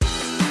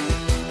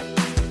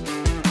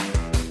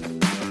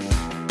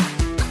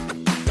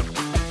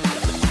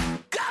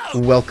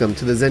Welcome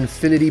to the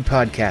Zenfinity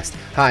Podcast.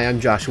 Hi, I'm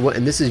Joshua,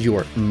 and this is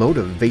your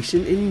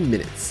Motivation in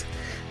Minutes.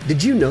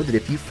 Did you know that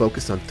if you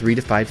focus on 3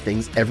 to 5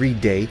 things every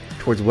day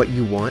towards what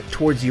you want,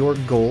 towards your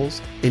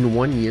goals, in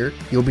 1 year,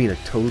 you'll be in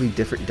a totally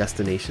different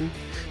destination?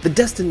 The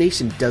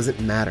destination doesn't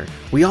matter.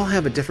 We all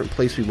have a different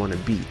place we want to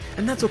be,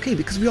 and that's okay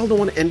because we all don't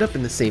want to end up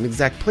in the same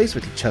exact place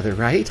with each other,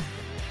 right?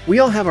 We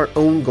all have our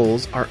own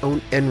goals, our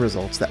own end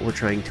results that we're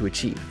trying to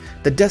achieve.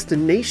 The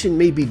destination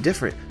may be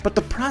different, but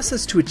the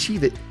process to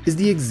achieve it is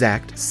the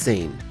exact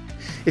same.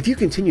 If you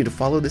continue to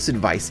follow this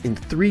advice in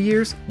 3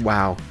 years,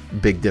 wow,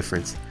 big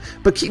difference.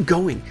 But keep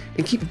going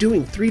and keep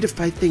doing 3 to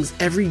 5 things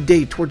every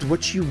day towards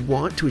what you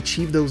want to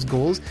achieve those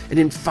goals, and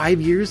in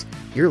 5 years,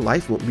 your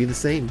life won't be the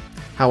same.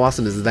 How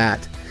awesome is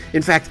that?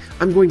 In fact,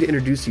 I'm going to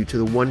introduce you to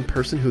the one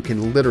person who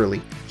can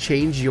literally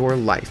change your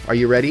life. Are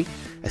you ready?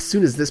 As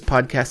soon as this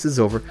podcast is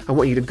over, I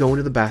want you to go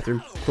into the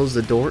bathroom, close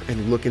the door,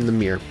 and look in the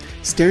mirror.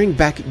 Staring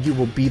back at you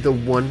will be the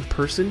one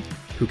person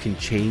who can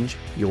change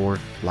your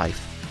life.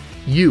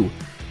 You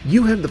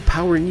have the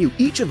power in you.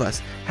 Each of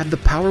us have the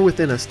power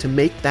within us to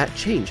make that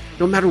change,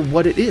 no matter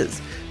what it is.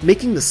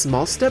 Making the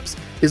small steps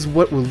is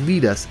what will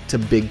lead us to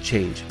big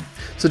change.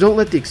 So don't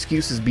let the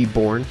excuses be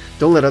born.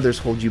 Don't let others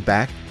hold you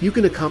back. You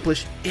can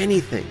accomplish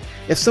anything.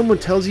 If someone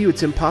tells you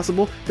it's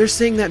impossible, they're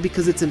saying that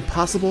because it's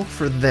impossible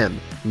for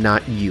them,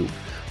 not you.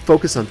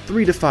 Focus on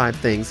 3 to 5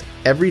 things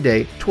every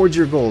day towards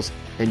your goals,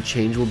 and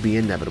change will be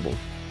inevitable.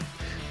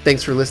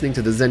 Thanks for listening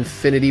to the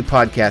Zenfinity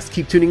Podcast.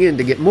 Keep tuning in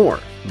to get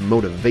more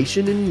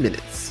Motivation in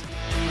Minutes.